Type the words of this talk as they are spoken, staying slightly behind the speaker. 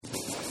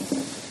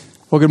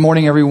Well, good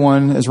morning,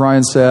 everyone. As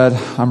Ryan said,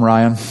 I'm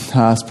Ryan.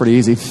 It's pretty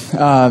easy.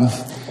 And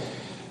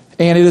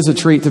it is a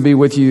treat to be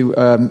with you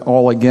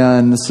all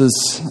again. This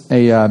is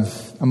a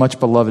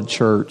much beloved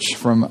church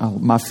from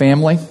my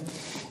family,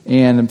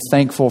 and I'm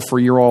thankful for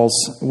your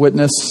all's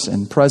witness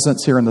and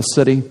presence here in the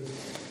city.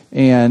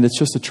 And it's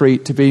just a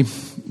treat to be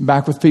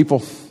back with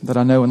people that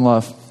I know and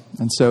love.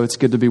 And so it's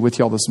good to be with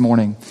y'all this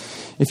morning.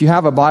 If you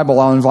have a Bible,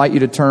 I'll invite you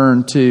to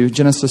turn to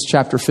Genesis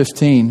chapter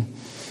 15.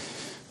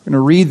 We're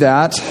going to read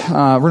that.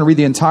 We're going to read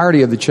the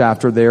entirety of the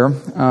chapter there.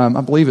 I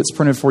believe it's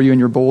printed for you in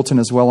your bulletin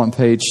as well on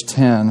page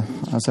 10.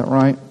 Is that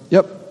right?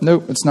 Yep.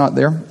 Nope, it's not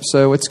there.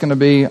 So it's going to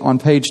be on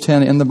page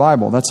 10 in the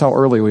Bible. That's how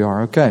early we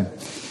are. Okay.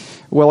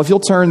 Well, if you'll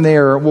turn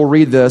there, we'll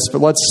read this,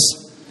 but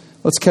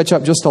let's catch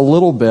up just a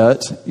little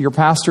bit. Your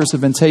pastors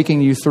have been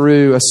taking you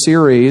through a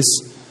series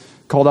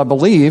called, I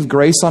believe,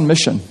 Grace on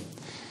Mission.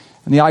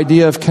 And the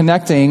idea of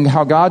connecting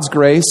how God's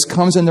grace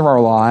comes into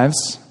our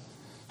lives,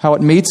 how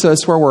it meets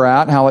us where we're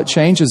at, how it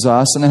changes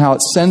us, and then how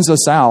it sends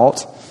us out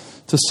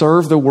to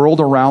serve the world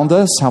around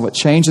us, how it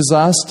changes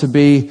us to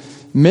be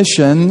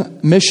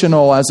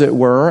missional, as it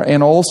were,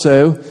 and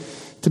also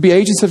to be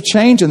agents of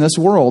change in this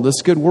world,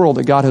 this good world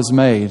that God has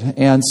made.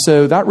 And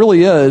so that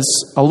really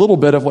is a little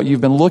bit of what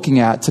you've been looking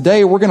at.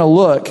 Today we're going to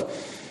look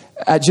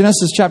at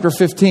Genesis chapter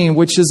 15,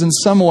 which is in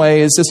some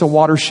ways just a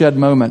watershed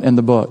moment in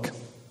the book.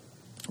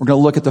 We're going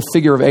to look at the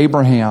figure of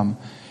Abraham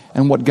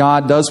and what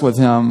God does with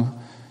him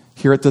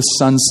here at this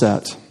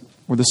sunset,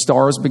 where the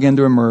stars begin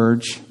to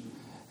emerge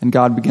and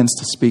God begins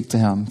to speak to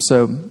him.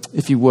 So,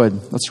 if you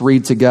would, let's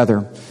read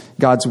together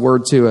God's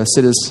word to us.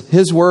 It is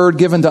His word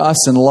given to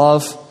us in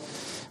love.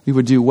 We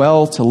would do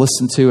well to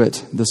listen to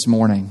it this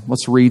morning.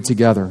 Let's read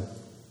together.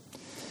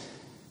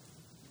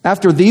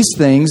 After these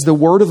things, the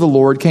word of the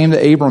Lord came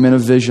to Abram in a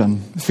vision.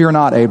 Fear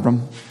not,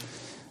 Abram.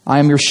 I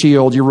am your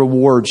shield. Your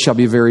reward shall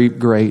be very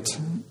great.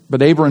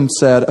 But Abram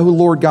said, O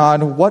Lord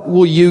God, what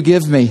will you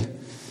give me?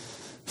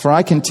 For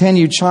I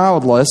continue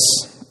childless,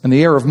 and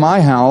the heir of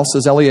my house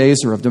is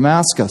Eliezer of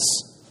Damascus.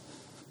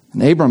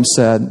 And Abram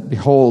said,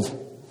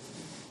 Behold,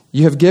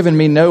 you have given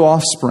me no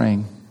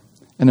offspring,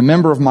 and a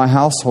member of my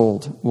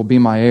household will be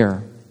my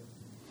heir.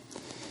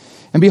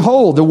 And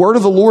behold, the word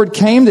of the Lord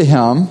came to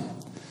him,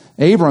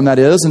 Abram that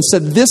is, and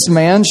said, This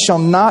man shall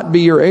not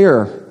be your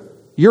heir.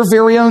 Your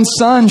very own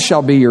son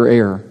shall be your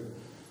heir.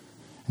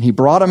 And he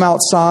brought him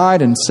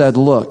outside and said,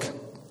 Look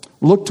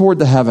toward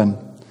the heaven,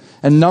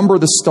 and number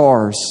the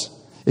stars,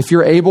 if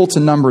you're able to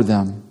number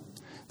them.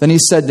 Then he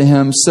said to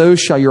him, So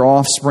shall your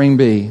offspring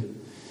be.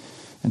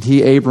 And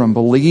he, Abram,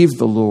 believed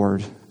the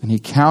Lord, and he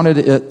counted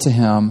it to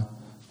him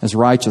as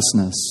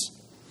righteousness.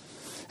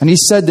 And he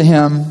said to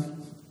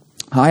him,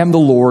 I am the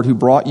Lord who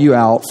brought you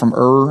out from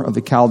Ur of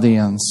the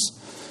Chaldeans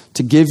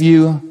to give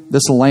you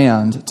this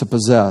land to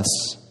possess.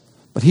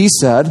 But he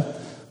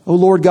said, O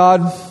Lord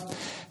God,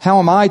 how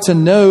am I to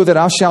know that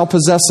I shall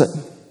possess it?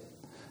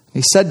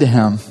 He said to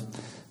him,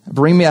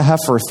 Bring me a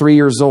heifer 3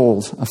 years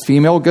old, a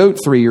female goat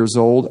 3 years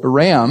old, a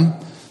ram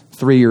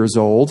 3 years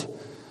old,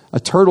 a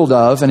turtle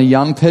dove, and a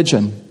young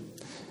pigeon.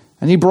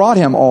 And he brought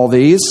him all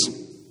these,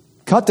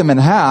 cut them in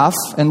half,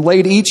 and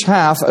laid each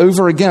half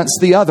over against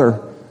the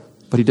other.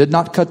 But he did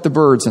not cut the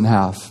birds in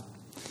half.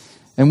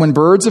 And when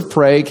birds of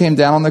prey came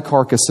down on the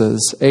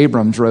carcasses,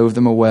 Abram drove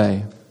them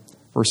away.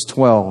 Verse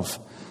 12.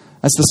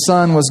 As the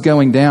sun was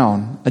going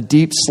down, a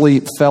deep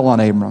sleep fell on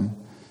Abram.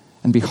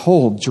 And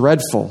behold,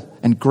 dreadful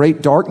and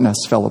great darkness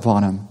fell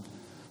upon him.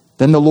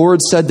 Then the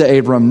Lord said to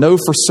Abram, Know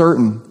for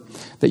certain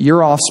that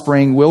your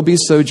offspring will be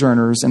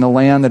sojourners in a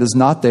land that is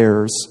not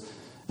theirs,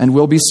 and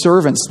will be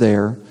servants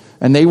there,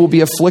 and they will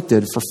be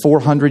afflicted for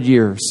 400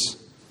 years.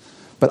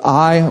 But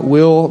I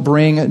will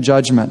bring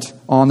judgment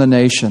on the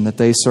nation that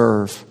they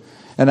serve,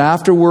 and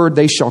afterward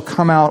they shall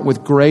come out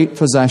with great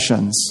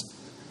possessions.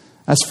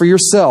 As for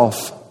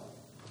yourself,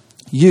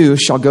 you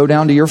shall go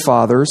down to your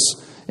fathers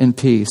in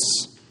peace.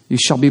 You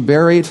shall be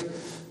buried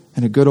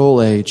in a good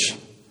old age.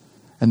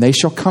 And they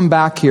shall come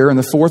back here in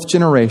the 4th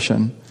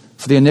generation,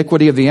 for the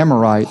iniquity of the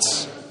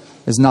Amorites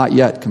is not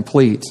yet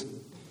complete.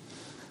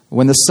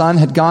 When the sun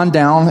had gone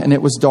down and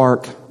it was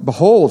dark,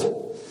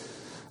 behold,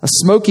 a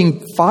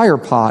smoking fire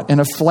pot and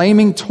a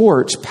flaming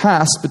torch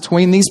passed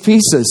between these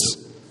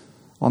pieces.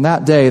 On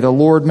that day the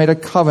Lord made a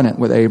covenant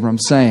with Abram,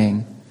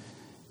 saying,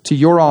 To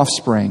your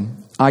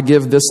offspring I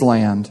give this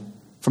land,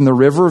 from the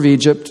river of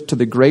Egypt to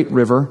the great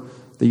river,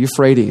 the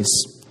Euphrates,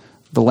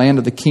 the land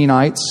of the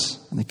Kenites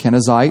and the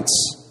Kenizzites,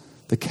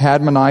 the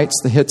Cadmonites,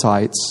 the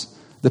Hittites,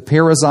 the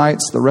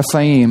Perizzites, the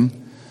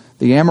Rephaim,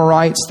 the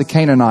Amorites, the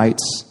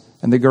Canaanites,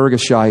 and the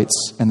Girgashites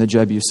and the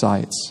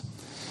Jebusites.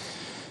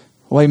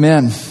 Well,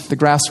 amen. The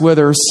grass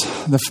withers,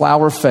 the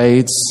flower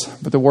fades,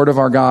 but the word of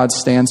our God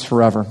stands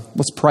forever.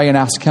 Let's pray and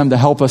ask Him to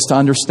help us to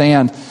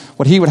understand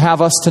what He would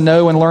have us to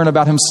know and learn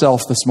about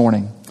Himself this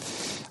morning.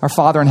 Our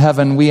Father in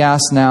heaven, we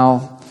ask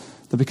now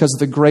that because of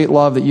the great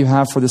love that you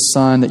have for the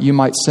Son, that you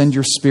might send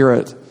your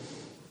Spirit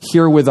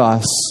here with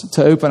us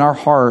to open our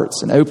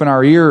hearts and open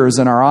our ears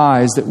and our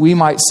eyes, that we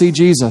might see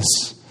Jesus.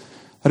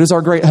 That is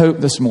our great hope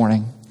this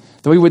morning,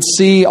 that we would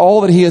see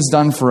all that he has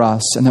done for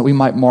us and that we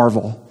might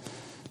marvel,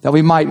 that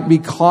we might be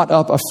caught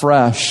up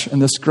afresh in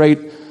this great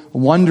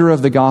wonder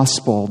of the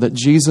gospel that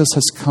Jesus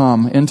has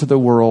come into the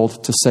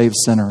world to save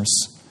sinners.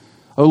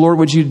 Oh Lord,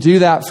 would you do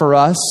that for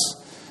us?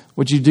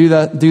 Would you do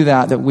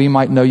that we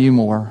might know you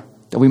more,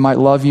 that we might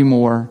love you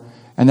more,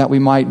 and that we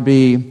might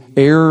be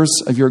heirs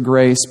of your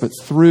grace, but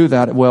through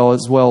that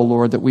as well,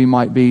 Lord, that we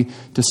might be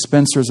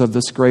dispensers of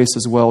this grace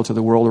as well to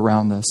the world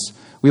around us.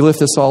 We lift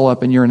this all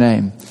up in your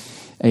name.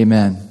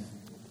 Amen.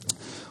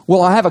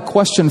 Well, I have a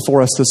question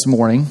for us this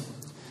morning,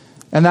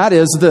 and that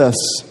is this: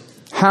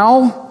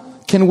 how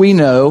can we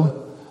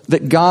know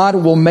that God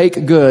will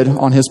make good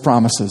on his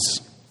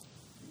promises?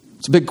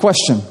 It's a big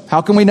question.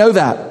 How can we know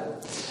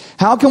that?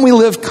 How can we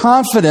live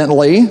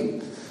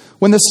confidently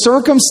when the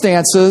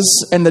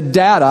circumstances and the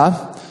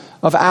data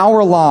of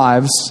our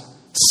lives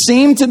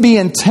seem to be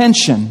in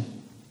tension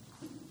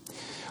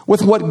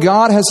with what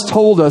God has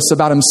told us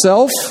about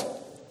himself,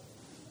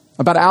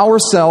 about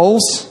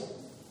ourselves,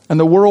 and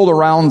the world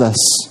around us?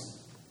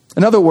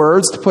 In other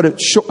words, to put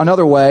it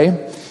another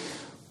way,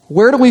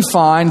 where do we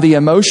find the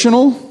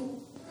emotional,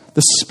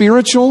 the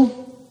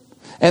spiritual,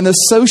 and the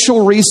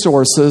social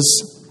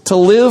resources to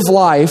live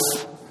life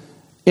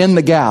in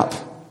the gap?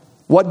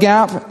 What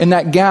gap? In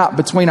that gap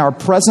between our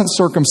present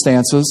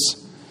circumstances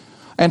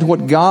and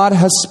what God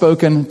has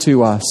spoken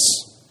to us.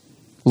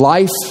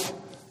 Life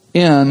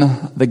in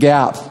the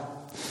gap.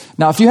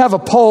 Now, if you have a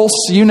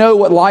pulse, you know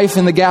what life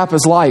in the gap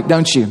is like,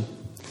 don't you?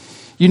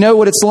 You know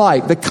what it's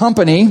like. The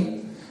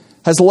company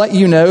has let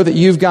you know that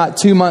you've got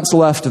 2 months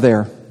left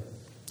there.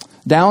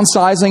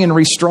 Downsizing and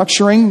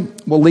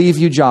restructuring will leave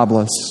you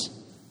jobless.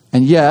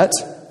 And yet,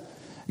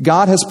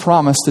 God has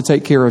promised to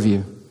take care of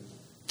you.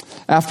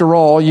 After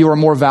all, you are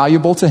more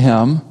valuable to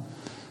him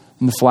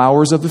than the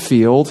flowers of the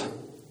field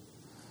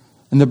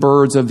and the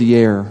birds of the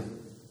air.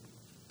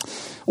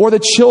 Or the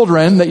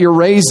children that you're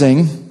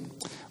raising,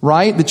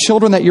 right? The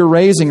children that you're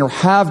raising or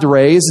have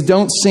raised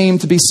don't seem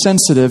to be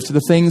sensitive to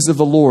the things of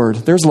the Lord.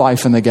 There's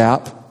life in the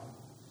gap.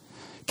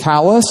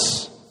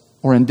 Callous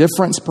or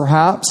indifference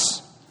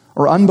perhaps,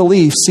 or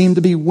unbelief seem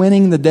to be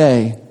winning the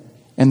day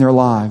in their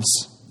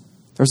lives.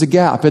 There's a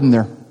gap, isn't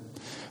there,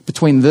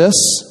 between this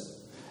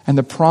and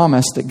the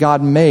promise that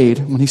God made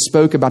when he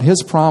spoke about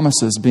his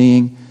promises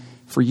being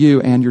for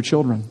you and your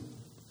children.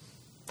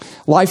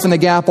 Life in the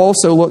gap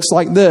also looks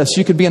like this.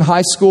 You could be in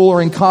high school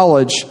or in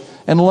college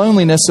and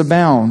loneliness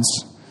abounds.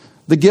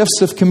 The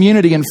gifts of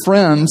community and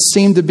friends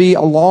seem to be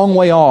a long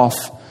way off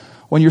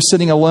when you're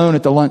sitting alone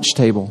at the lunch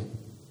table.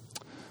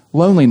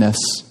 Loneliness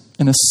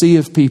in a sea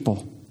of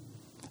people.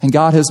 And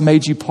God has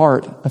made you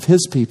part of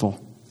his people.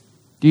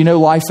 Do you know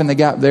life in the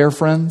gap there,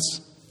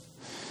 friends?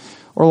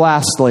 Or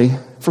lastly,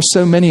 for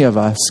so many of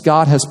us,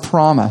 God has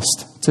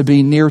promised to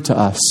be near to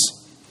us.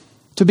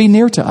 To be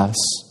near to us.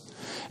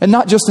 And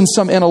not just in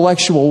some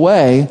intellectual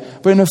way,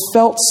 but in a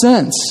felt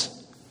sense.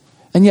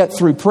 And yet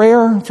through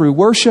prayer, through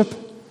worship,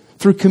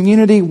 through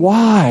community,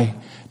 why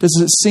does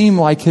it seem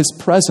like his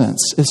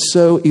presence is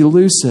so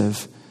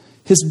elusive?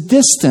 His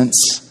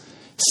distance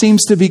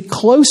seems to be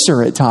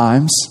closer at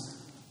times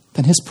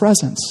than his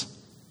presence.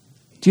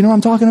 Do you know what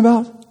I'm talking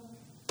about?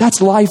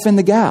 That's life in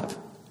the gap.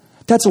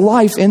 That's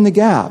life in the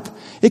gap.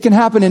 It can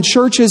happen in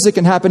churches, it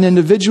can happen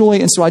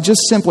individually, and so I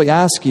just simply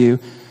ask you,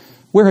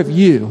 where have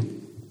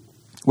you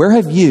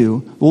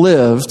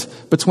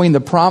lived between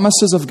the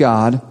promises of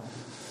God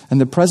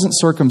and the present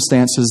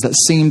circumstances that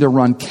seem to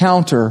run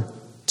counter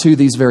to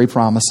these very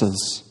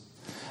promises?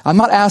 I'm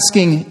not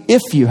asking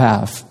if you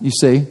have, you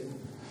see.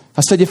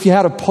 I said if you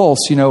had a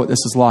pulse, you know what this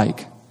is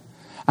like.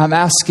 I'm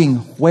asking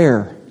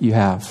where you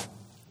have.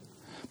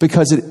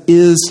 Because it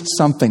is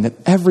something that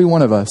every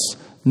one of us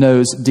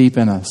knows deep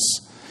in us.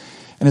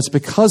 And it's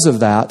because of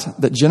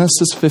that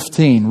Genesis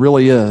 15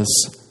 really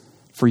is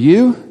for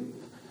you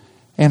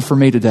and for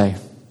me today.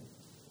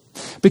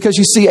 Because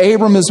you see,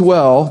 Abram as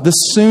well, this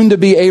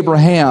soon-to-be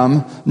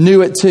Abraham,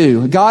 knew it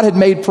too. God had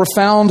made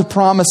profound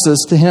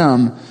promises to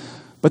him,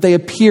 but they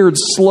appeared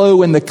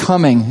slow in the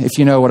coming, if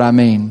you know what I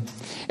mean.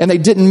 And they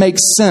didn't make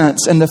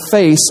sense in the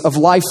face of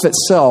life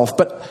itself.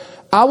 But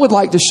I would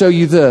like to show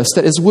you this,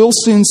 that as we'll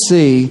soon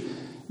see,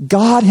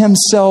 God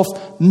himself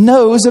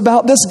knows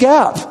about this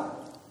gap.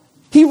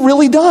 He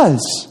really does.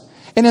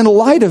 And in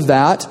light of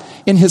that,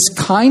 in his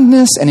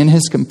kindness and in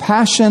his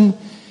compassion,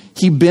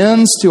 he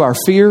bends to our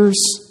fears.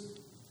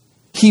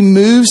 He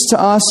moves to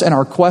us in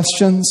our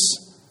questions.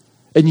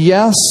 And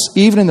yes,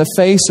 even in the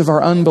face of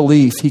our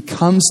unbelief, he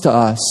comes to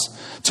us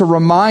to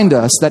remind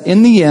us that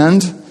in the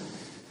end,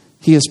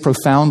 he is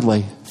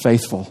profoundly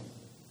faithful.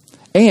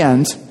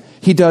 And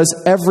he does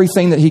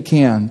everything that he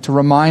can to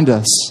remind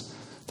us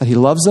that he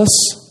loves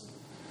us,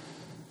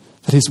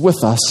 that he's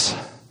with us,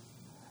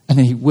 and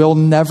he will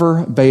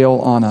never bail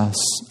on us.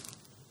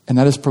 And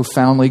that is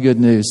profoundly good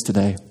news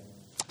today.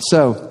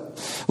 So,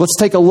 let's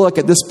take a look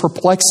at this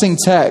perplexing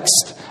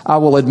text I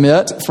will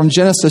admit, from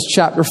Genesis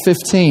chapter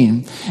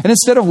 15. And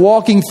instead of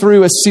walking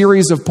through a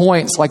series of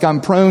points like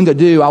I'm prone to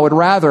do, I would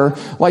rather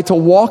like to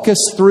walk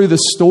us through the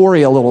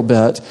story a little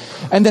bit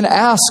and then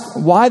ask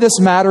why this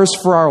matters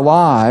for our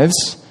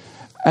lives.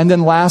 And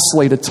then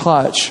lastly, to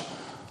touch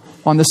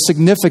on the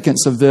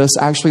significance of this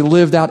actually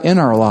lived out in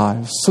our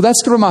lives. So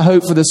that's sort of my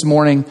hope for this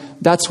morning.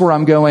 That's where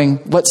I'm going.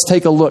 Let's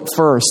take a look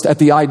first at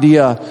the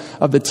idea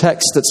of the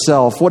text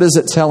itself. What is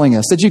it telling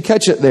us? Did you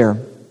catch it there?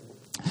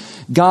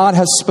 God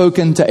has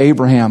spoken to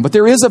Abraham. But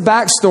there is a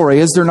backstory,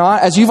 is there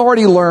not? As you've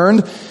already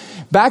learned,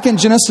 back in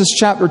Genesis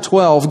chapter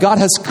 12, God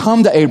has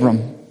come to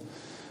Abram.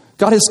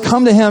 God has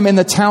come to him in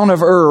the town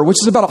of Ur, which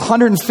is about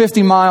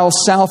 150 miles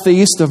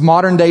southeast of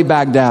modern-day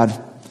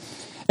Baghdad.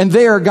 And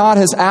there, God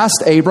has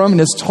asked Abram and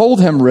has told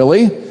him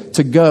really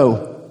to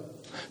go,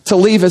 to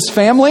leave his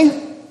family,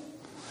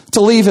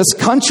 to leave his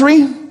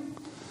country,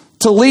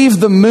 to leave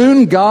the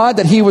moon god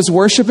that he was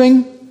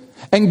worshiping,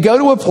 and go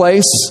to a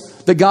place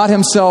that God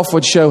himself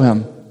would show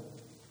him.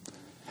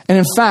 And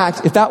in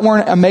fact, if that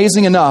weren't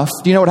amazing enough,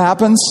 do you know what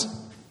happens?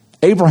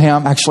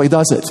 Abraham actually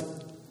does it.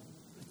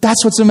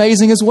 That's what's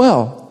amazing as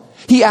well.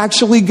 He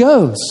actually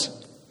goes.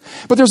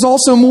 But there's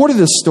also more to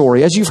this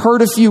story. As you've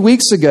heard a few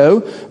weeks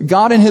ago,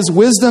 God in his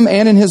wisdom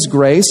and in his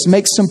grace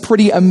makes some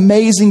pretty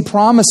amazing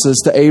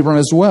promises to Abram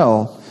as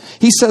well.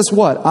 He says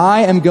what?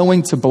 I am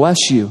going to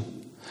bless you.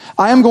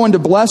 I am going to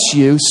bless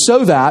you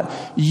so that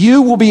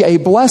you will be a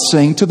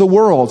blessing to the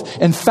world.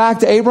 In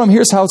fact, Abram,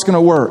 here's how it's going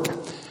to work.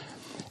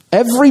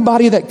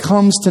 Everybody that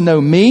comes to know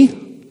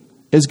me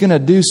is going to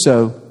do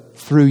so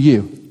through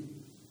you.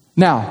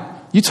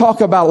 Now, you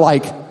talk about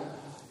like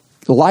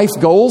life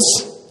goals.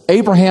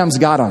 Abraham's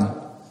got them.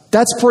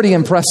 That's pretty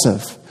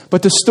impressive.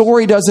 But the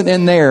story doesn't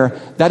end there.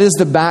 That is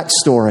the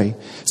backstory.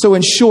 So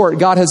in short,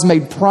 God has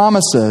made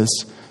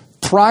promises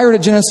prior to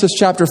Genesis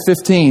chapter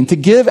 15 to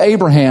give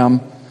Abraham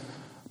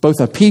both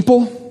a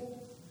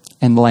people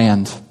and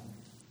land.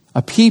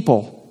 A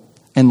people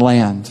and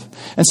land.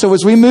 And so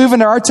as we move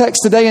into our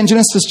text today in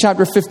Genesis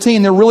chapter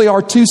 15, there really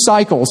are two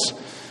cycles.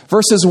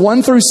 Verses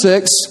 1 through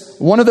 6,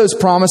 one of those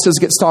promises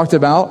gets talked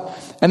about.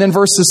 And then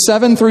verses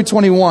 7 through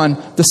 21,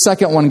 the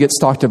second one gets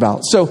talked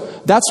about. So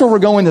that's where we're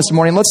going this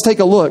morning. Let's take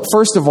a look,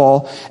 first of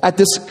all, at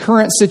this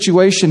current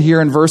situation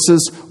here in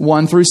verses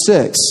 1 through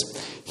 6.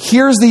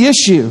 Here's the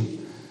issue.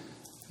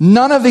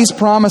 None of these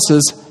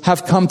promises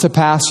have come to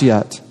pass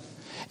yet.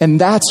 And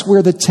that's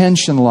where the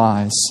tension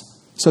lies.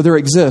 So there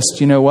exists,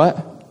 you know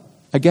what?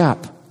 A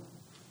gap.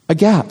 A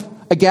gap.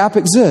 A gap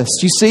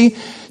exists. You see,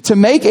 to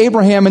make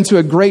Abraham into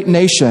a great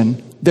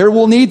nation, there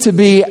will need to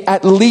be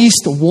at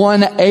least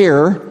one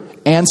heir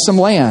and some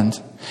land.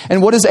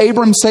 And what does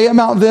Abram say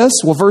about this?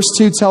 Well, verse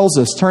 2 tells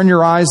us, turn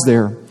your eyes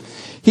there.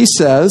 He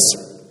says,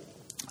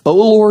 O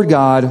Lord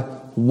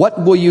God,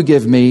 what will you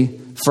give me?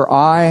 For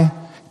I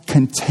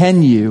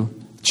continue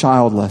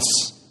childless.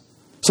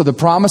 So the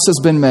promise has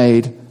been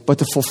made, but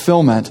the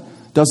fulfillment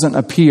doesn't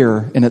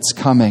appear in its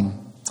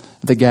coming.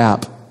 The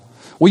gap.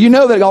 Well, you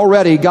know that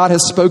already God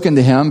has spoken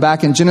to him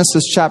back in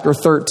Genesis chapter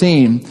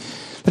 13.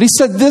 But he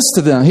said this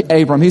to them,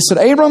 Abram. He said,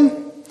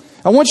 Abram,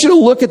 I want you to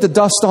look at the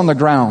dust on the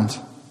ground.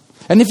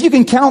 And if you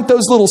can count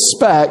those little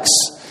specks,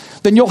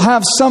 then you'll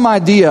have some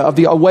idea of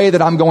the way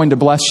that I'm going to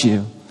bless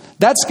you.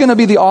 That's going to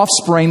be the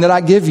offspring that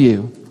I give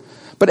you.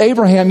 But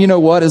Abraham, you know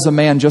what, is a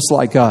man just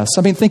like us.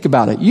 I mean, think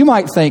about it. You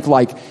might think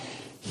like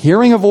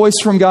hearing a voice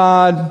from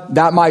God,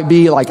 that might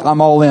be like, I'm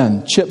all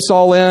in. Chips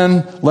all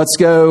in. Let's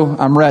go.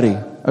 I'm ready.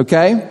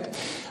 Okay?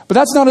 But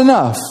that's not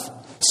enough.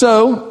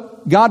 So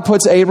God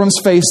puts Abram's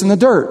face in the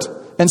dirt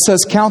and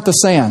says, count the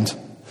sand.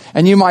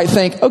 And you might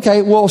think,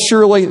 okay, well,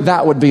 surely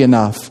that would be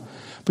enough.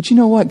 But you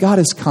know what? God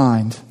is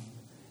kind.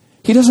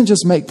 He doesn't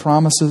just make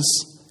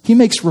promises. He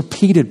makes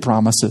repeated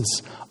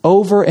promises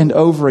over and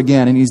over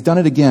again. And he's done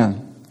it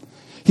again.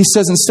 He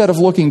says, instead of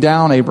looking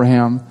down,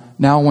 Abraham,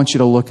 now I want you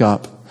to look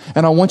up.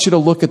 And I want you to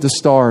look at the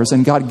stars.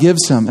 And God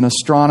gives him an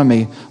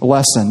astronomy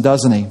lesson,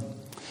 doesn't he?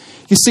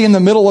 You see, in the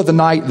middle of the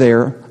night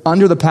there,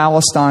 under the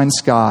Palestine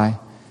sky,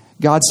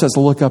 God says,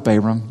 look up,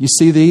 Abram. You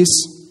see these?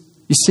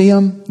 You see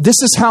them?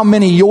 This is how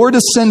many your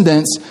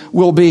descendants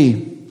will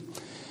be.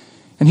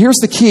 And here's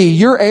the key.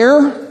 Your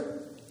heir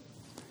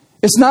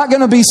is not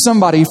going to be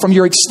somebody from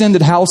your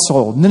extended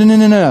household.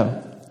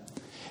 No.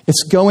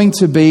 It's going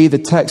to be, the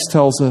text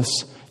tells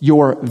us,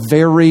 your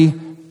very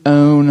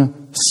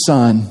own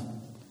son.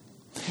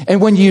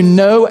 And when you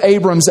know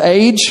Abram's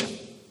age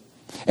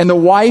and the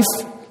wife,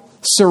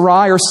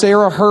 Sarai or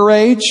Sarah, her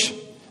age,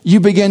 you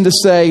begin to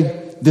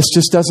say, this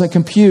just doesn't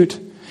compute.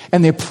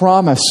 And the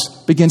promise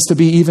begins to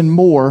be even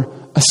more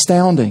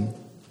astounding.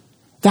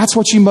 That's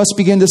what you must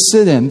begin to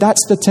sit in.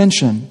 That's the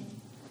tension.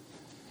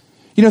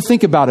 You know,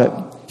 think about it.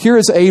 Here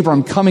is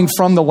Abram coming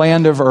from the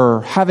land of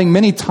Ur, having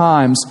many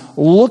times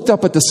looked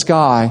up at the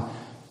sky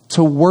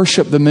to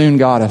worship the moon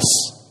goddess.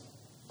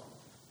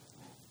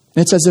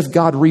 And it's as if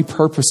God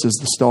repurposes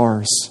the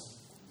stars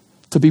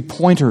to be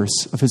pointers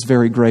of his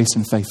very grace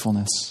and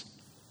faithfulness.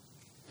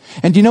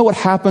 And do you know what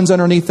happens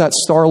underneath that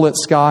starlit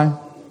sky?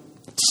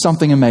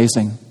 Something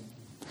amazing.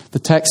 The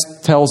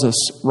text tells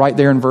us right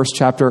there in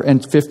chapter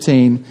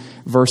 15,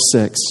 verse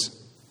 6,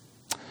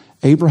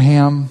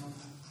 Abraham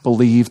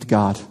believed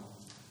God.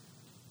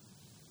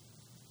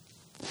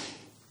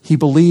 He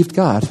believed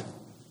God.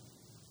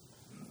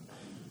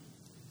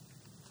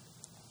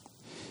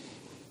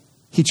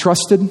 He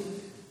trusted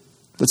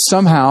that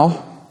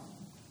somehow,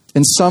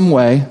 in some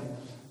way,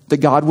 that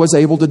God was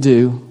able to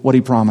do what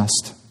he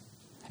promised.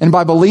 And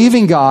by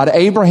believing God,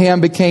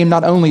 Abraham became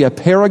not only a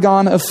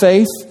paragon of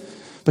faith,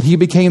 but he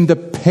became the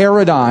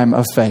paradigm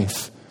of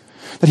faith.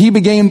 That he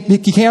became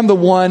the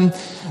one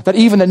that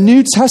even the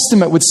New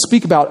Testament would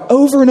speak about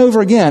over and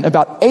over again,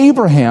 about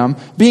Abraham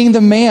being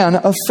the man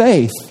of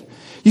faith.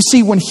 You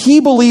see, when he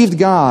believed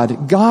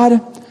God,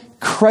 God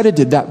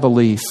credited that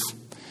belief.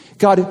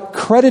 God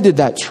credited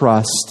that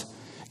trust.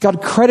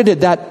 God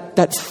credited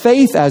that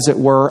faith, as it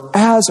were,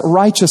 as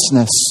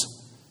righteousness.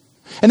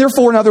 And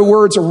therefore, in other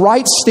words,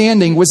 right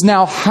standing was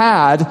now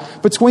had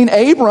between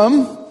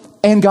Abram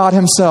and God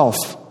himself.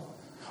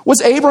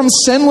 Was Abram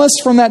sinless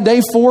from that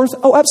day forth?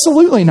 Oh,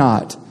 absolutely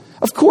not.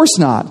 Of course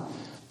not.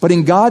 But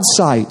in God's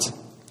sight,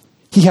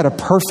 he had a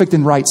perfect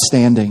and right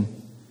standing.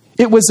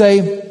 It was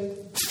a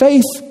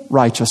faith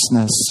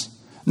righteousness,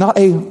 not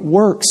a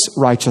works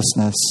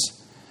righteousness.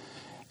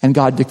 And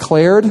God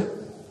declared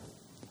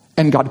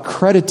and God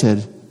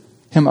credited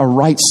him a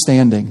right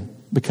standing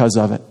because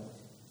of it.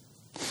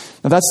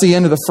 Now that's the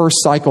end of the first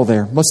cycle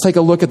there. Let's take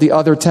a look at the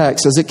other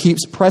text as it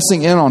keeps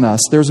pressing in on us.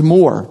 There's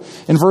more.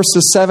 In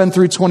verses 7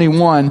 through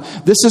 21,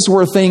 this is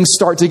where things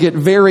start to get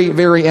very,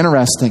 very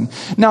interesting.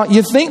 Now,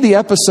 you'd think the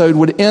episode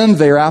would end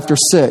there after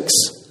 6,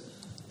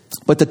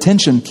 but the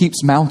tension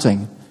keeps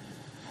mounting.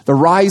 The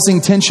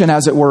rising tension,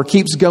 as it were,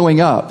 keeps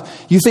going up.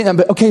 You think,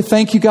 okay,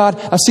 thank you, God.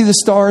 I see the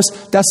stars.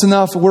 That's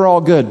enough. We're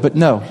all good. But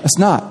no, it's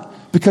not.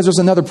 Because there's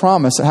another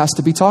promise that has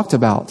to be talked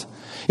about.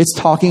 It's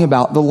talking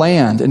about the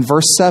land. And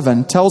verse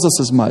 7 tells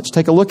us as much.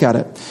 Take a look at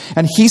it.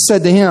 And he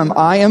said to him,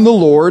 I am the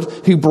Lord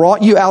who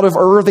brought you out of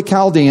Ur of the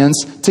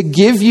Chaldeans to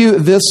give you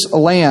this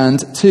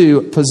land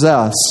to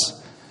possess.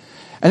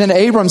 And then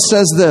Abram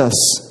says this,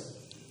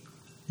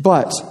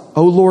 but,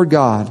 O Lord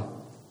God,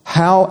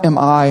 how am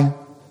I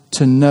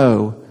to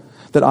know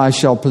that I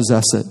shall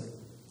possess it?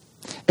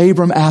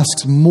 Abram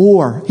asks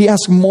more. He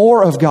asks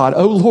more of God.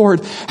 Oh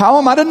Lord, how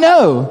am I to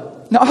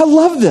know? Now I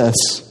love this.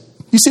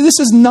 You see, this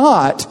is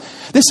not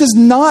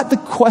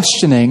the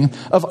questioning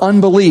of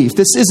unbelief.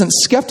 This isn't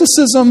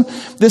skepticism.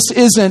 This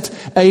isn't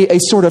a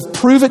sort of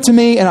prove it to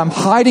me and I'm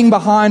hiding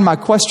behind my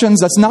questions.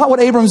 That's not what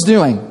Abram's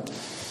doing.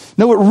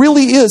 No, it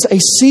really is a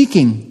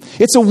seeking.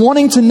 It's a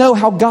wanting to know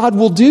how God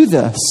will do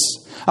this.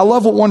 I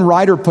love what one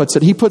writer puts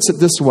it. He puts it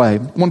this way.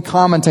 One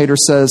commentator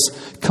says,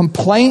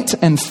 complaint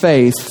and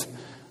faith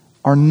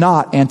are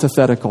not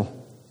antithetical.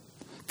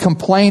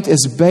 Complaint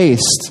is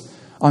based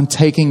on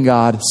taking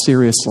God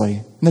seriously.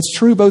 And that's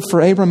true both for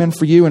Abram and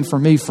for you and for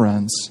me,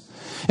 friends.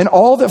 And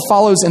all that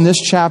follows in this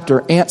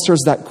chapter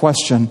answers that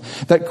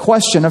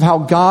question of how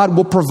God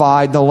will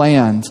provide the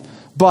land.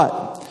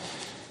 But,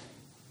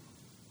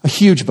 a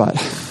huge but,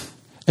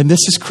 and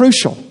this is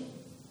crucial,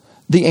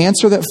 the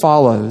answer that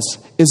follows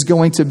is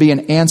going to be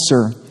an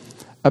answer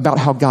about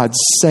how God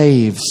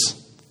saves,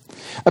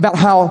 about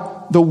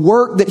how the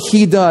work that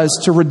he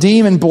does to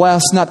redeem and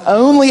bless not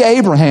only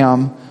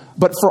Abraham,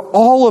 but for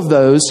all of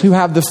those who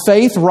have the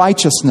faith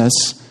righteousness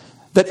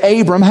that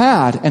Abram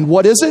had. And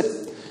what is it?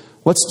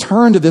 Let's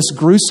turn to this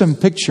gruesome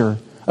picture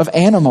of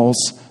animals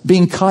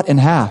being cut in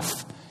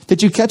half.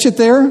 Did you catch it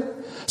there?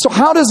 So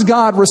how does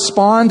God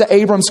respond to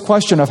Abram's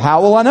question of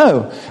how will I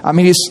know? I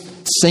mean, he's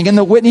singing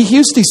the Whitney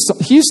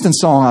Houston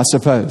song, I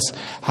suppose.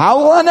 How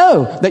will I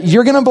know that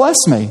you're going to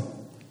bless me?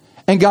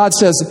 And God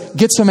says,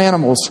 get some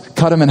animals,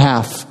 cut them in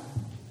half.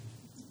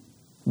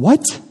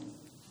 What?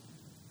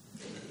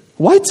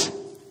 What?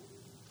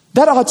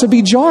 That ought to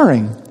be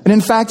jarring. And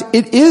in fact,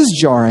 it is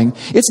jarring.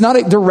 It's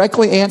not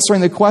directly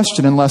answering the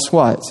question unless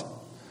what?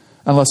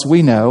 Unless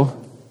we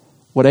know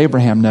what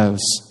Abraham knows.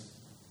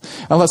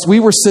 Unless we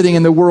were sitting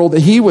in the world that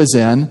he was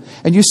in,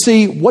 and you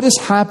see what is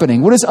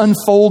happening, what is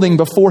unfolding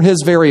before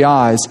his very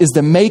eyes is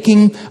the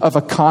making of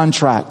a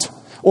contract,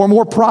 or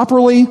more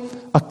properly,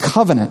 a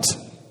covenant.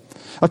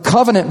 A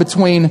covenant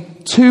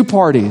between two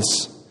parties,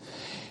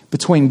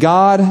 between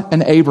God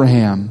and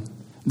Abraham.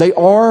 They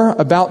are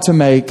about to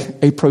make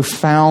a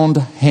profound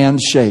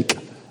handshake,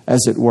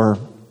 as it were.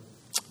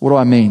 What do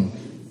I mean?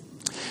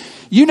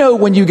 You know,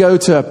 when you go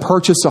to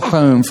purchase a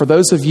home, for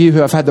those of you who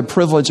have had the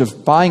privilege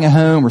of buying a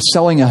home or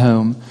selling a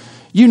home,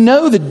 you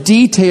know the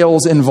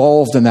details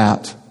involved in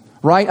that,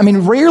 right? I mean,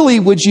 rarely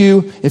would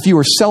you, if you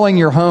were selling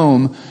your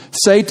home,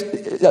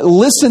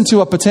 listen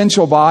to a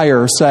potential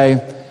buyer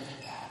say,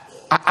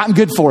 I'm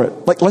good for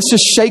it. Like, let's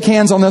just shake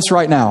hands on this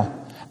right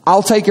now.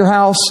 I'll take your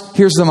house.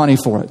 Here's the money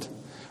for it.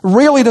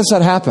 Rarely does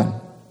that happen.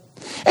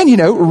 And, you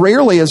know,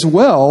 rarely as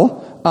well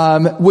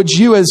would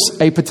you as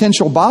a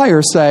potential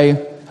buyer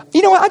say,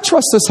 you know what, I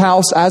trust this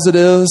house as it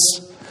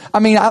is. I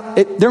mean,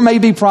 there may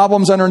be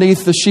problems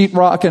underneath the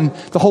sheetrock and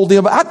the whole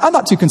deal, but I'm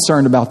not too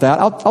concerned about that.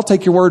 I'll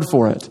take your word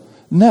for it.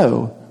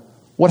 No.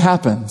 What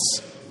happens?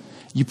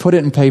 You put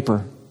it in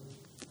paper.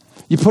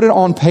 You put it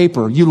on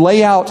paper. You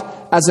lay out,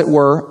 as it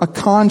were, a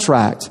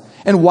contract.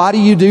 And why do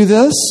you do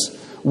this?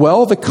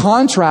 Well, the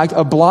contract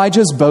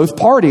obliges both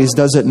parties,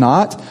 does it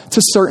not,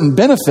 to certain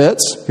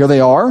benefits. Here they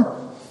are.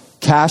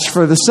 Cash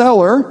for the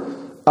seller,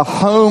 a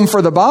home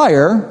for the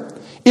buyer,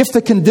 if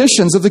the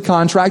conditions of the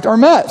contract are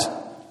met.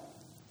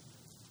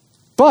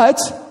 But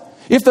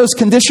if those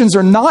conditions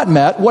are not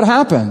met, what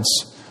happens?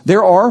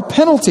 There are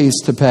penalties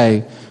to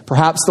pay,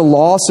 perhaps the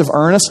loss of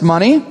earnest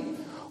money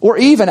or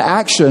even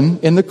action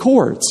in the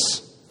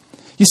courts.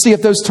 You see,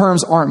 if those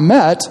terms aren't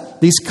met,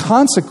 these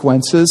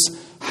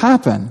consequences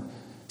happen.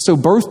 So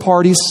both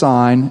parties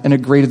sign and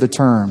agree to the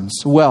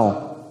terms.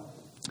 Well,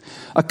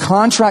 a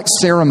contract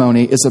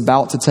ceremony is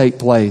about to take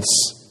place.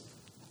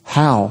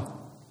 How?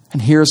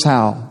 And here's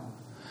how.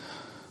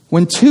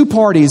 When two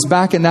parties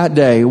back in that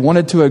day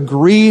wanted to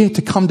agree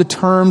to come to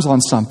terms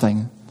on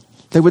something,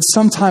 they would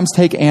sometimes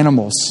take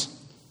animals,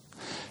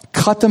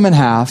 cut them in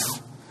half,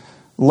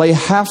 lay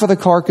half of the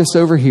carcass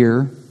over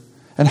here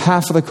and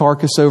half of the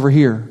carcass over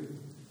here.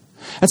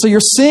 And so you're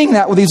seeing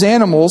that with these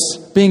animals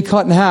being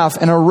cut in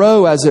half in a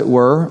row, as it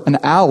were, an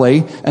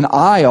alley, an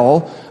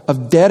aisle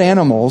of dead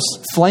animals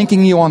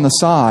flanking you on the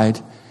side.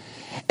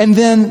 And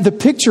then the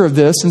picture of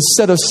this,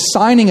 instead of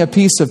signing a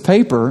piece of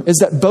paper, is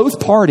that both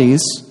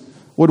parties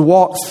would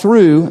walk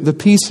through the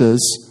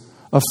pieces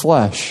of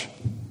flesh.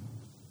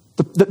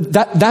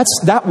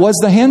 That was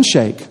the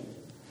handshake.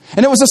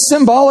 And it was a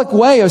symbolic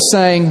way of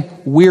saying,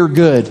 we're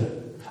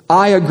good.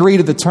 I agree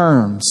to the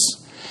terms.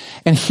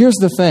 And here's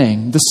the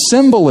thing. The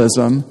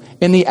symbolism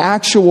in the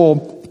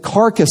actual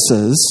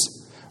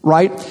carcasses,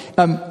 right?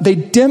 They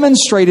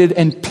demonstrated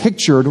and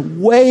pictured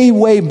way,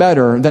 way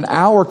better than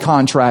our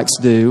contracts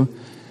do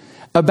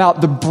about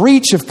the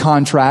breach of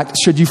contract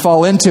should you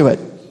fall into it.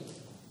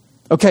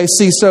 Okay,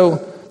 see, so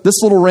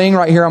this little ring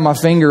right here on my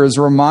finger is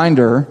a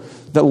reminder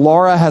that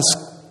Laura has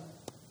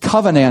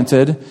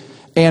covenanted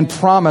and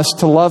promised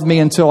to love me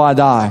until I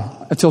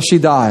die, until she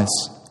dies.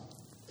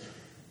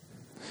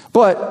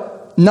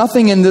 But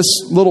nothing in this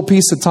little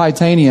piece of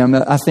titanium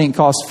that I think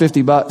costs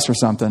 $50 or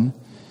something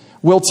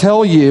will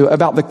tell you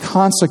about the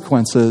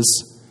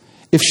consequences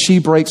if she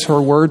breaks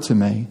her word to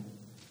me.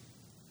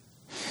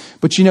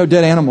 But you know,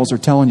 dead animals are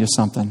telling you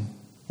something.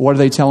 What are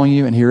they telling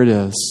you? And here it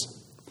is.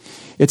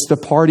 It's the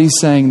party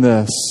saying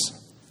this: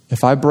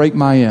 if I break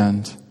my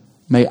end,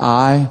 may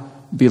I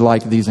be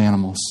like these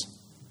animals.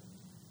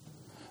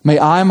 May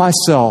I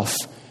myself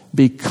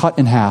be cut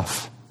in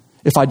half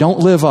if I don't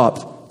live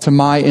up to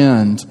my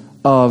end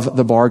of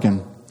the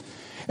bargain.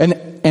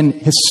 And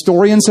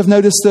historians have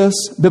noticed this.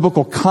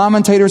 Biblical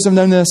commentators have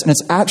known this. And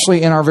it's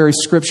actually in our very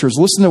scriptures.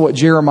 Listen to what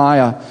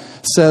Jeremiah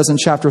says in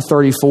chapter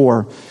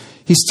 34.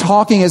 He's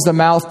talking as the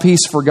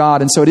mouthpiece for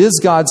God. And so it is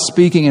God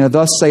speaking, and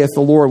thus saith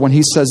the Lord when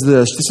he says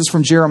this. This is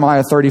from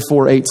Jeremiah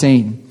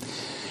 34:18.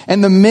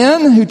 And the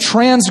men who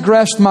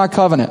transgressed my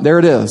covenant, there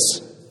it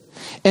is,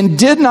 and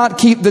did not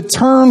keep the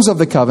terms of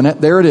the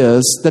covenant, there it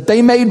is, that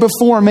they made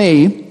before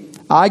me,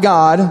 I,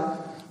 God,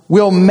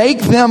 will make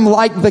them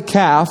like the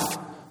calf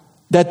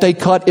that they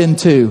cut in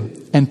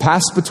two and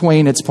passed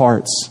between its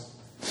parts.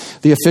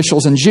 The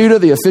officials in Judah,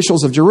 the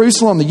officials of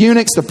Jerusalem, the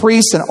eunuchs, the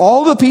priests, and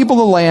all the people of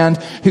the land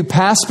who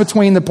passed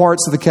between the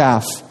parts of the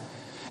calf.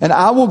 And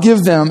I will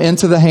give them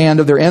into the hand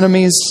of their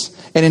enemies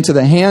and into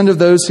the hand of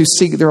those who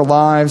seek their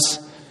lives.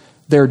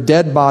 Their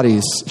dead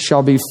bodies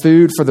shall be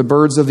food for the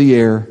birds of the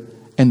air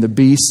and the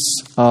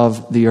beasts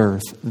of the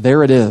earth.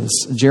 There it is,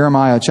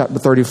 Jeremiah chapter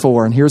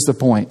 34. And here's the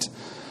point.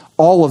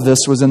 All of this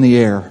was in the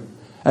air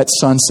at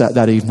sunset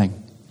that evening.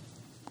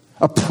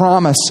 A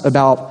promise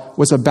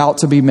was about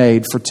to be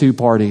made for two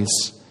parties.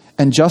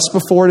 And just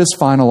before it is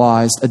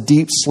finalized, a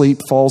deep sleep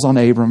falls on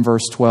Abram,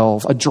 verse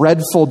 12. A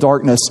dreadful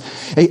darkness,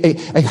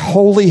 a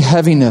holy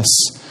heaviness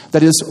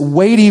that is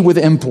weighty with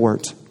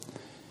import.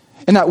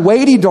 In that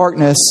weighty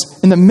darkness,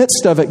 in the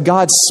midst of it,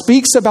 God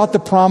speaks about the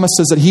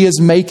promises that he is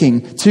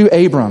making to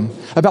Abram,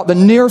 about the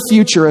near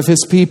future of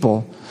his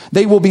people.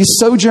 They will be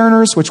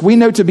sojourners, which we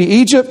know to be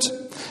Egypt.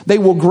 They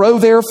will grow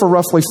there for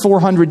roughly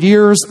 400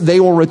 years.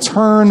 They will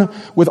return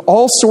with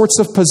all sorts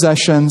of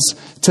possessions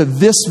to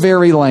this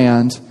very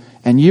land.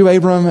 And you,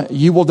 Abram,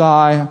 you will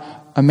die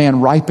a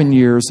man ripe in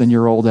years in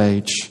your old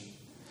age.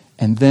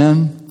 And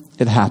then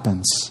it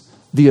happens.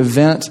 The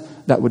event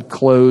that would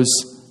close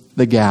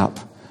the gap.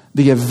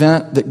 The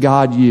event that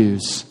God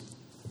used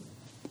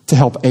to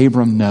help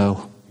Abram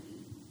know.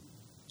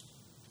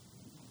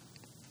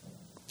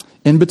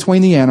 In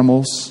between the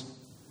animals,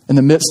 in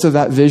the midst of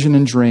that vision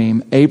and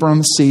dream,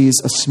 Abram sees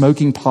a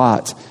smoking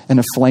pot and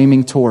a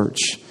flaming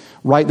torch.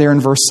 Right there in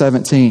verse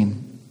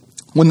 17.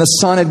 When the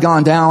sun had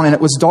gone down and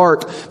it was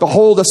dark,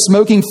 behold, a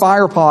smoking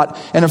fire pot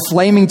and a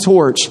flaming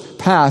torch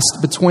passed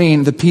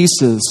between the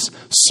pieces.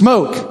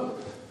 Smoke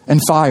and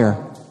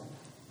fire.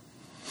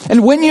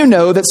 And when you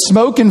know that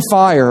smoke and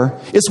fire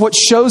is what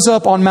shows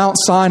up on Mount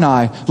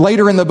Sinai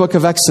later in the book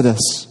of Exodus,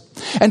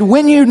 and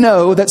when you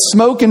know that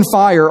smoke and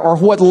fire are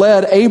what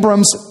led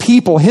Abram's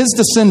people, his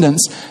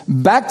descendants,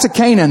 back to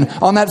Canaan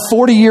on that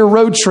 40-year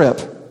road trip,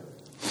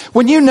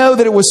 When you know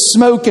that it was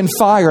smoke and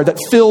fire that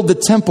filled the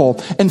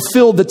temple and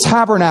filled the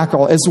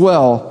tabernacle as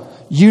well,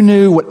 you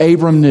knew what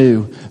Abram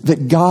knew,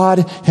 that God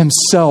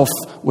himself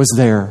was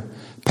there,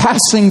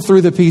 passing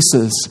through the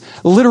pieces,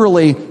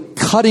 literally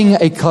cutting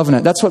a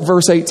covenant. That's what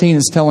verse 18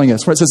 is telling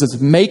us. Where it says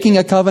it's making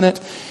a covenant,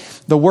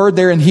 the word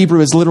there in Hebrew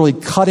is literally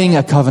cutting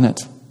a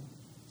covenant.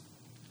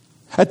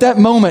 At that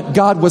moment,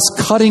 God was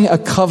cutting a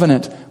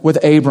covenant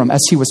with Abram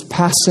as he was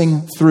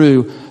passing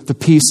through the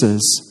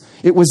pieces.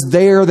 It was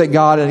there that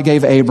God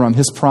gave Abram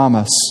his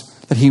promise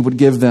that he would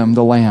give them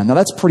the land. Now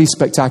that's pretty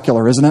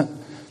spectacular, isn't it?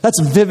 That's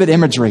vivid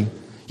imagery.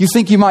 You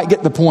think you might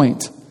get the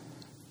point.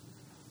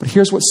 But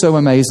here's what's so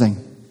amazing.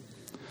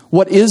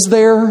 What is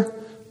there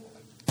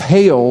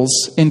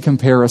pales in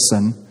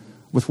comparison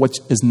with what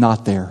is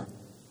not there.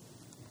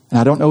 And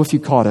I don't know if you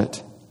caught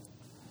it.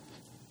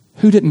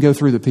 Who didn't go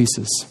through the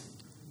pieces?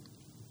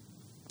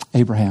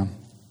 Abraham.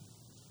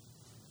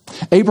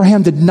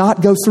 Abraham did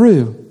not go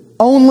through.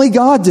 Only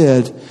God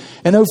did.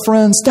 And oh,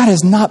 friends, that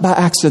is not by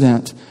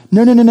accident.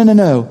 No.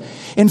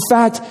 In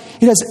fact,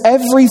 it has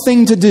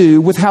everything to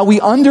do with how we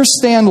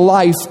understand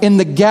life in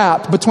the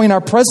gap between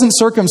our present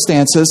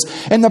circumstances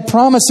and the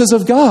promises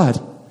of God.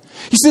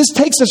 You see, this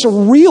takes us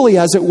really,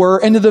 as it were,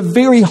 into the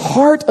very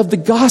heart of the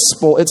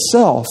gospel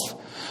itself.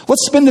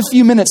 Let's spend a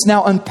few minutes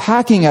now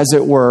unpacking, as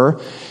it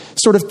were,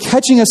 sort of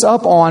catching us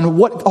up on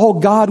what all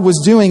God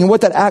was doing and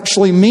what that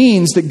actually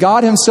means, that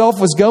God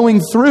himself was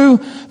going through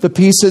the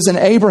pieces and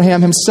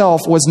Abraham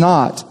himself was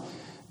not.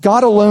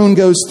 God alone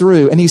goes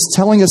through, and he's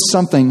telling us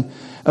something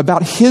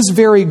about his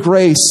very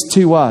grace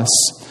to us.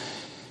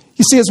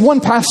 You see, as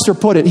one pastor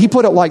put it, he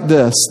put it like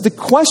this. The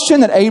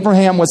question that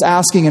Abraham was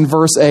asking in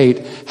verse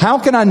 8, how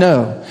can I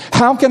know?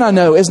 How can I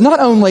know? Is not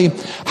only,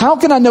 how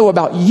can I know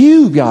about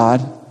you,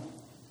 God?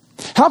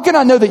 How can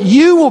I know that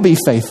you will be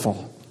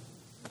faithful?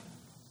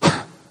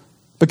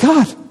 But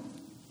God,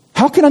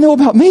 how can I know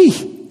about me?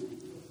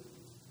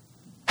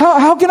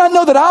 How can I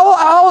know that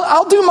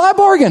I'll do my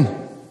bargain?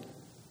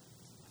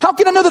 How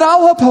can I know that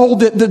I'll uphold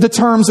the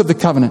terms of the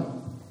covenant?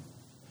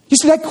 You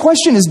see, that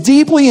question is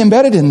deeply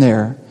embedded in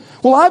there.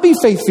 Will I be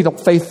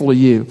faithful to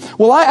you?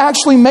 Will I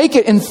actually make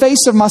it in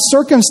face of my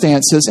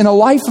circumstances in a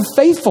life of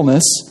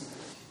faithfulness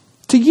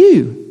to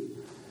you?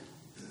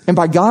 And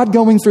by God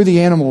going through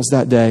the animals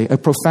that day, a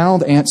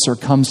profound answer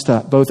comes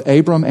to both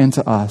Abram and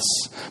to us.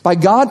 By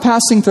God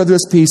passing through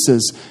those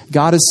pieces,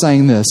 God is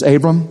saying this,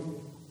 Abram,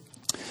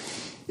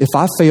 if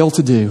I fail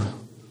to do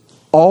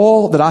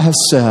all that I have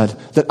said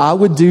that I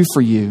would do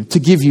for you to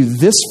give you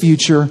this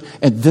future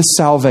and this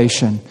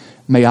salvation,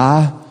 may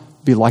I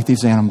be like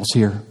these animals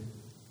here.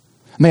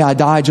 May I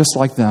die just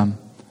like them.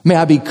 May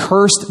I be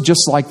cursed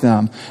just like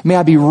them. May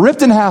I be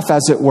ripped in half,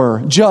 as it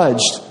were,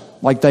 judged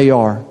like they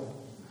are.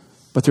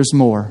 But there's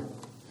more.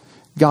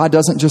 God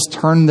doesn't just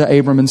turn to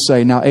Abram and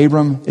say, now,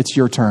 Abram, it's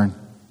your turn.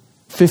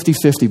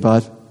 50-50,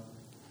 bud.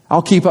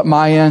 I'll keep up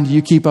my end,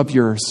 you keep up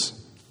yours.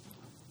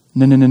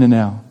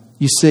 No.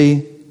 You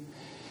see,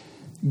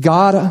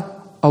 God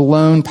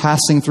alone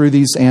passing through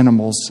these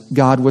animals,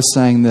 God was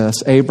saying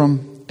this,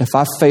 Abram, if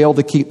I fail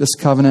to keep this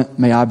covenant,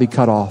 may I be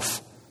cut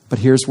off. But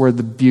here's where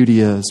the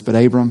beauty is. But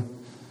Abram,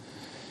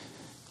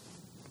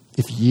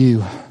 if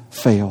you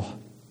fail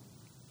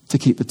to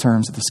keep the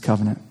terms of this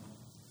covenant,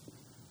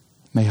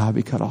 may I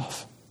be cut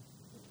off.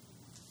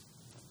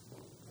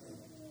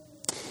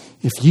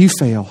 If you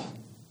fail,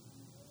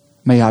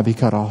 may I be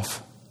cut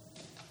off.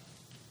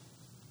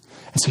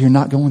 And so you're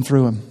not going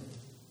through them.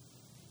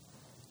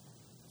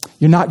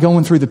 You're not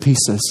going through the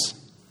pieces.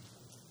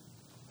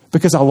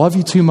 Because I love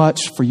you too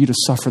much for you to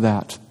suffer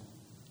that.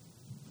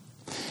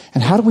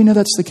 And how do we know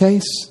that's the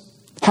case?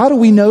 How do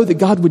we know that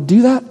God would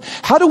do that?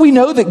 How do we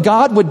know that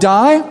God would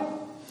die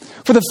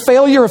for the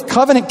failure of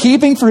covenant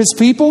keeping for his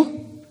people?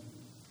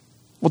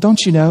 Well, don't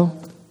you know,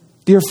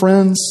 dear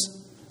friends,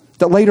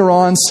 that later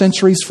on,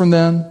 centuries from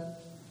then,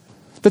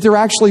 that there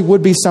actually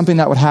would be something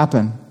that would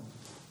happen.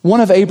 One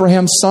of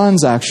Abraham's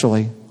sons,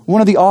 actually, one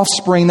of the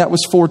offspring that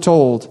was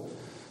foretold,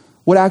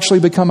 would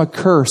actually become a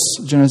curse,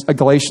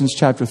 Galatians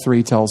chapter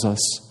 3 tells us,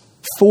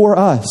 for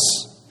us.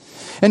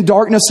 And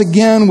darkness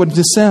again would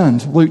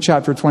descend, Luke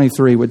chapter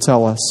 23 would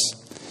tell us.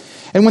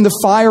 And when the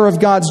fire of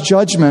God's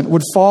judgment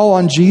would fall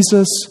on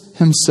Jesus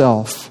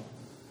himself,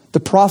 the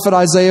prophet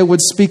Isaiah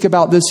would speak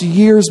about this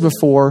years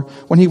before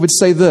when he would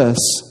say this,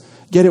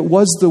 yet it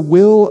was the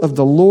will of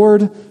the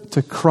Lord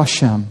to crush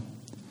him.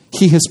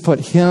 He has put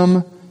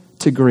him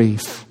to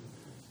grief.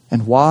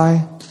 And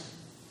why?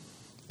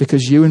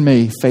 Because you and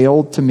me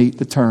failed to meet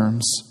the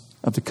terms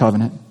of the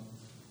covenant.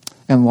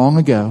 And long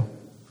ago,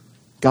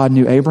 God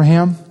knew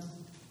Abraham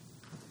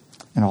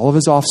and all of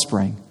his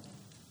offspring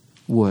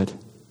would.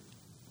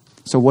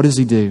 So what does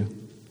he do?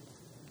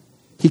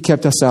 He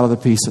kept us out of the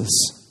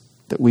pieces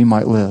that we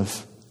might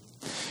live.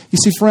 You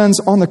see,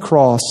 friends, on the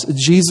cross,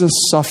 Jesus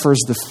suffers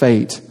the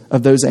fate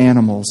of those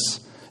animals,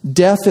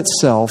 death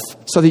itself,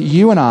 so that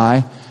you and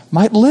I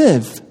might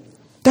live.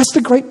 That's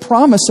the great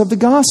promise of the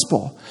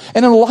gospel.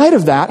 And in light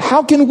of that,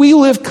 how can we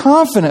live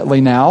confidently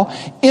now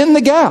in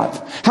the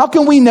gap? How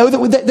can we know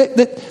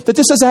that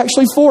this is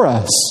actually for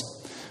us?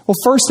 Well,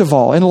 first of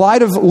all, in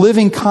light of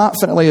living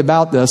confidently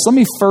about this, let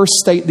me first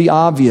state the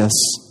obvious.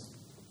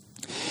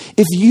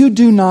 If you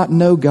do not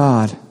know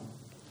God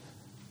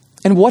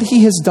and what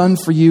He has done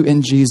for you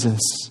in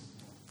Jesus,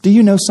 do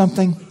you know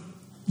something?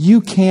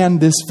 You can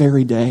this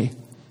very day.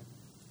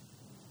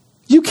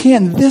 You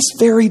can this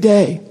very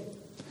day.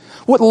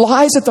 What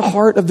lies at the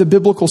heart of the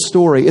biblical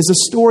story is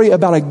a story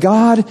about a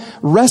God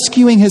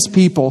rescuing His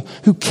people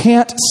who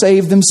can't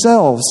save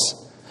themselves.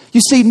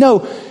 You see,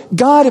 no,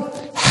 God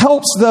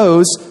helps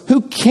those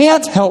who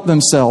can't help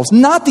themselves,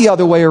 not the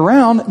other way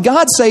around.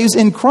 God saves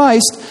in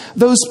Christ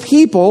those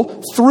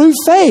people through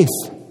faith,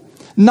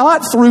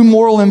 not through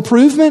moral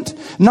improvement,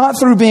 not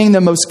through being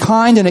the most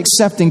kind and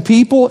accepting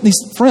people. These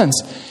friends,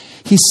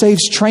 He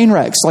saves train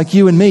wrecks like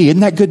you and me. Isn't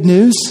that good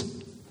news?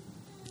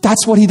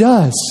 That's what He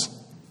does.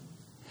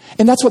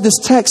 And that's what this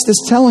text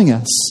is telling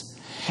us.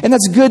 And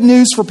that's good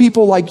news for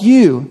people like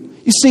you.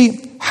 You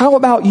see, how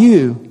about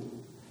you?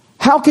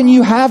 How can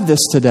you have this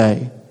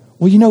today?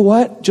 Well, you know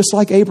what? Just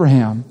like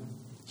Abraham,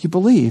 you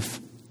believe,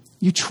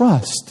 you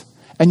trust,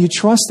 and you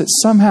trust that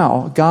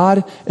somehow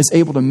God is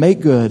able to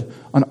make good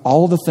on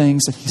all the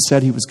things that He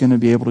said He was going to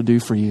be able to do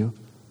for you.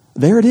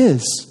 There it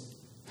is.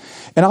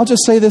 And I'll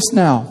just say this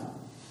now.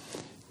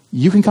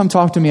 You can come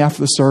talk to me after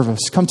the service.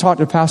 Come talk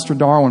to Pastor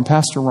Darwin,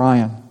 Pastor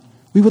Ryan.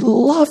 We would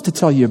love to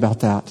tell you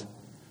about that.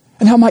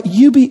 And how might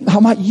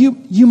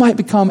you might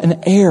become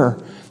an heir,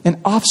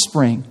 an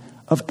offspring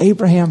of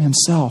Abraham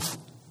himself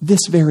this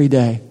very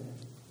day.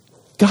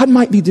 God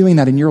might be doing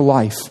that in your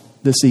life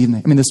this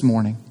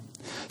morning.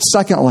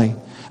 Secondly,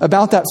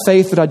 about that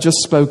faith that I just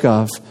spoke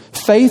of,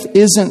 faith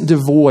isn't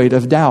devoid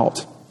of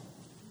doubt.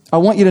 I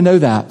want you to know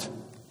that.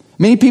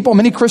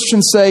 Many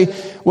Christians say,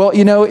 well,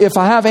 if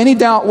I have any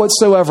doubt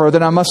whatsoever,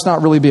 then I must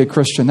not really be a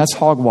Christian. That's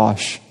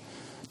hogwash.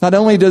 Not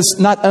only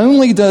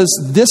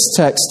does this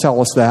text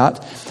tell us that,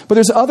 but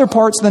there's other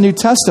parts of the New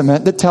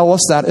Testament that tell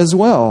us that as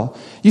well.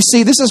 You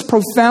see, this is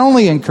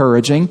profoundly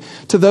encouraging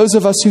to those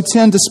of us who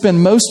tend to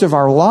spend most of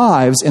our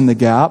lives in the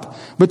gap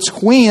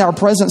between our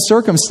present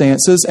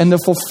circumstances and the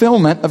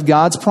fulfillment of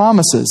God's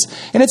promises.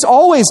 And it's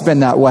always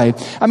been that way.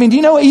 Do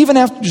you know, even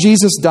after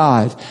Jesus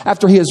died,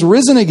 after He has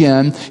risen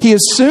again, He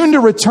is soon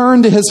to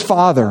return to His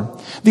Father.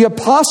 The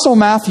Apostle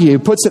Matthew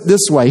puts it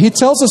this way. He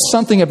tells us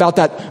something about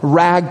that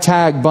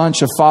ragtag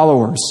bunch of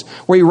followers,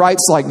 where he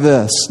writes like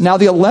this. Now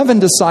the 11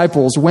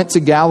 disciples went to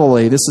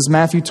Galilee. This is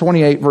Matthew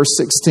 28, verse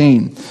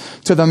 16.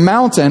 To the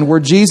mountain where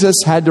Jesus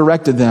had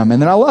directed them.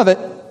 And then I love it.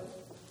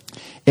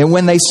 And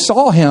when they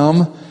saw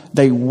Him,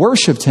 they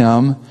worshiped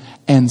Him,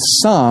 and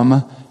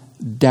some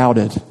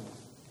doubted.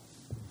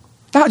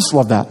 I just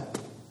love that.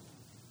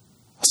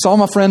 I saw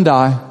my friend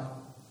die.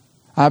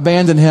 I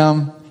abandoned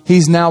him.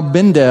 He's now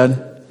been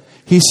dead.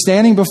 He's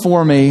standing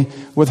before me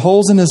with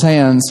holes in his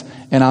hands,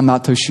 and I'm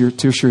not too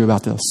sure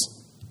about this.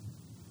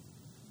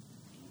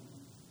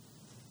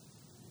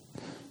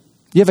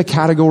 You have a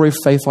category of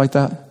faith like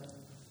that?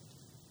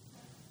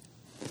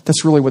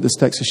 That's really what this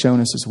text is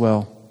showing us as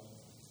well.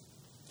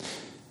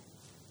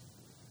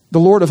 The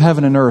Lord of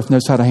heaven and earth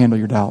knows how to handle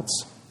your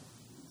doubts.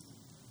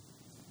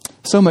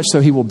 So much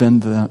so He will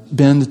bend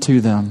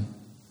to them.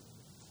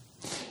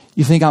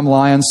 You think I'm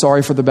lying?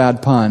 Sorry for the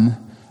bad pun.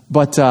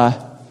 But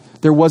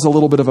there was a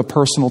little bit of a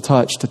personal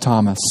touch to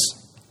Thomas.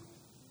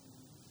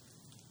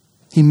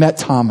 He met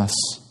Thomas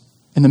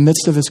in the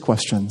midst of his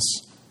questions,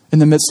 in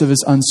the midst of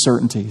his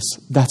uncertainties.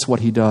 That's what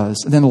He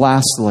does. And then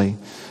lastly,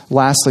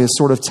 a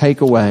sort of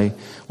takeaway,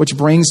 which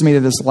brings me to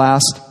this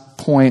last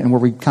point and where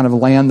we kind of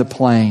land the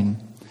plane.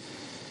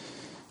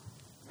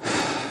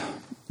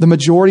 The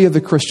majority of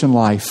the Christian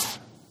life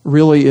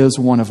really is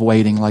one of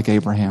waiting, like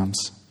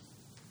Abraham's.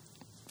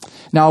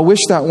 Now, I wish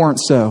that weren't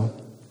so.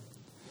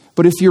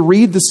 But if you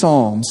read the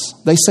Psalms,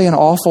 they say an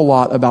awful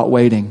lot about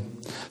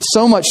waiting.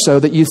 So much so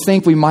that you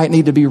think we might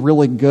need to be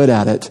really good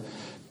at it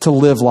to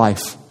live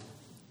life.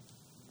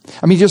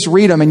 Just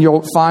read them and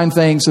you'll find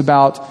things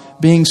about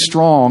being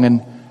strong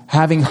and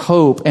having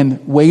hope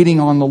and waiting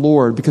on the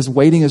Lord, because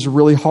waiting is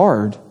really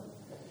hard.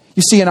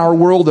 You see, in our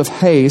world of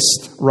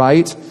haste,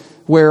 right,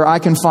 where I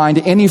can find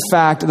any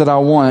fact that I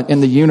want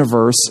in the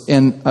universe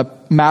in a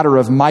matter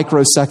of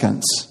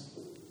microseconds,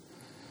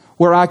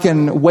 where I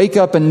can wake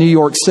up in New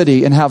York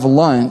City and have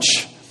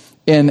lunch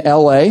in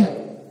LA.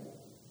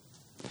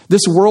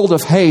 This world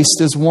of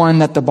haste is one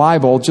that the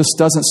Bible just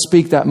doesn't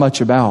speak that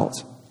much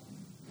about.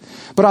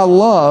 But I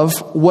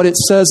love what it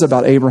says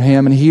about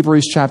Abraham in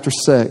Hebrews chapter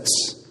 6.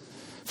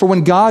 For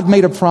when God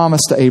made a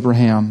promise to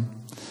Abraham,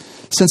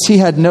 since he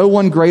had no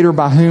one greater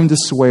by whom to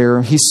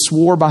swear, He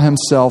swore by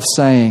Himself,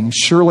 saying,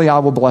 surely I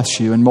will bless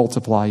you and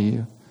multiply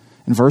you.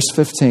 In verse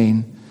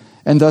 15,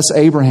 and thus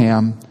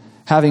Abraham,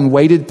 having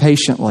waited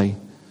patiently,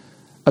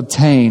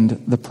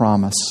 obtained the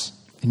promise.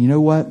 And you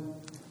know what?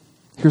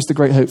 Here's the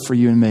great hope for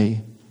you and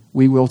me.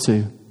 We will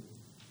too.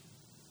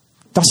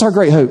 That's our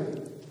great hope.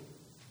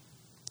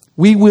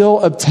 We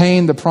will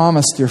obtain the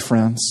promise, dear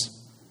friends.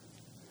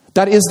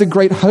 That is the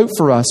great hope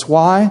for us.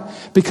 Why?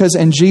 Because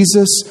in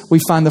Jesus, we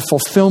find the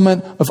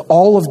fulfillment of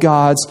all of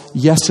God's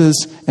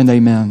yeses and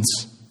amens.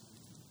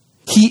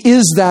 He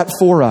is that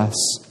for us.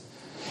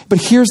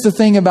 But here's the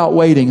thing about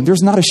waiting.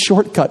 There's not a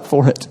shortcut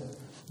for it.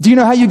 Do you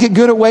know how you get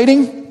good at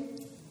waiting?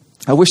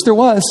 I wish there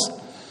was.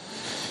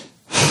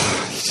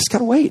 You just got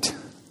to wait.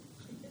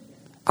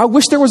 I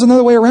wish there was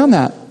another way around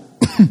that.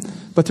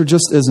 But there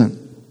just isn't.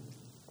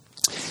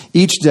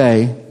 Each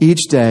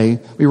day,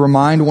 we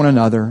remind one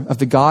another of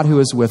the God who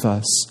is with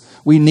us.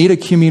 We need a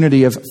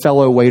community of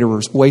fellow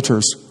waiters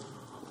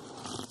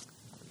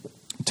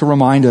to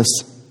remind us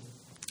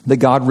that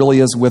God really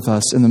is with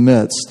us in the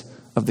midst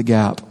of the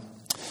gap.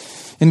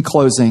 In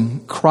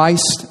closing,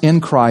 in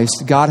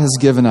Christ, God has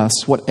given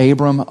us what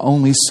Abram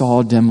only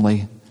saw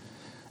dimly.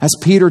 As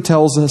Peter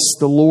tells us,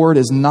 the Lord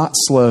is not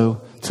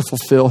slow to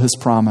fulfill his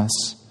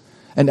promise.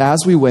 And as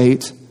we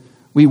wait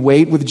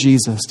with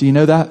Jesus. Do you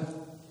know that?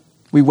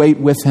 We wait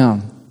with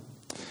him,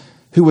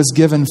 who was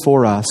given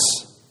for us.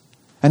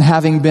 And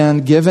having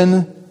been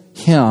given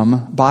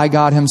him by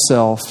God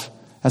himself,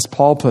 as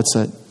Paul puts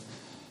it,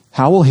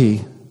 how will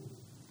he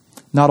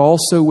not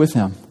also with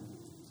him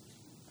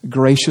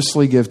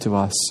graciously give to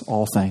us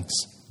all things?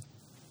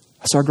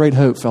 That's our great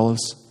hope, fellows.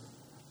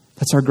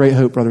 That's our great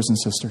hope, brothers and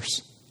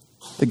sisters,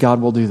 that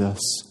God will do this.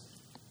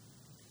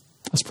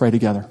 Let's pray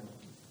together.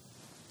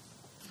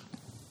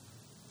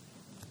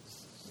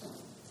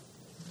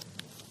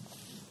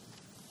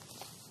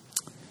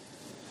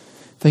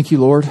 Thank you,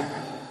 Lord,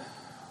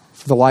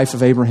 for the life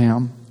of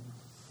Abraham.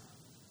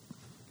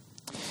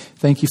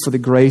 Thank you for the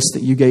grace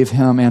that you gave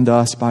him and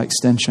us by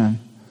extension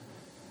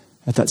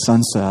at that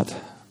sunset.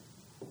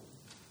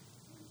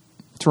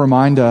 To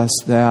remind us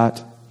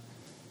that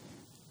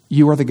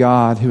you are the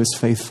God who is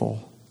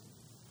faithful,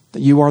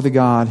 that you are the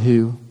God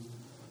who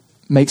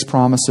makes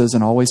promises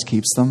and always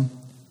keeps them,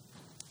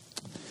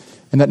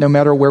 and that no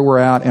matter where we're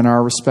at in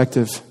our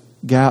respective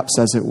gaps,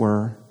 as it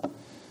were,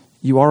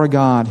 you are a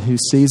God who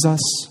sees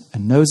us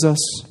and knows us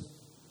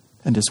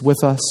and is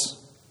with us,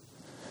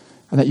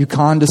 and that you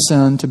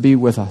condescend to be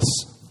with us.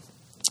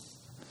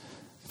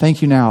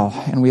 Thank you now,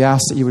 and we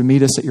ask that you would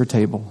meet us at your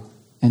table.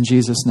 In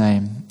Jesus'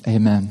 name,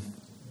 amen.